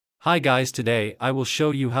Hi guys, today I will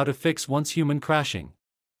show you how to fix once human crashing.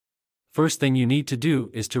 First thing you need to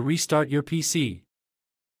do is to restart your PC.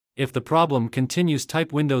 If the problem continues,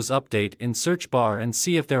 type Windows Update in search bar and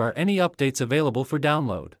see if there are any updates available for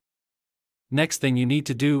download. Next thing you need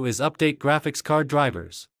to do is update graphics card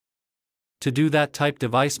drivers. To do that, type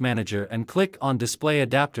Device Manager and click on Display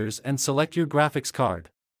Adapters and select your graphics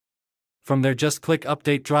card. From there just click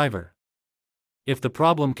Update Driver. If the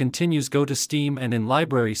problem continues, go to Steam and in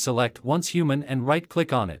Library select Once Human and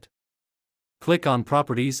right-click on it. Click on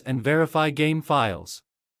Properties and verify Game Files.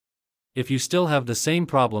 If you still have the same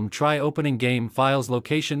problem, try opening Game Files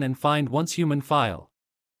location and find Once Human file.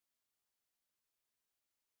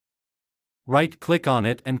 Right-click on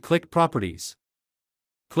it and click Properties.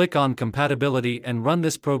 Click on Compatibility and run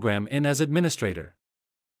this program in as administrator.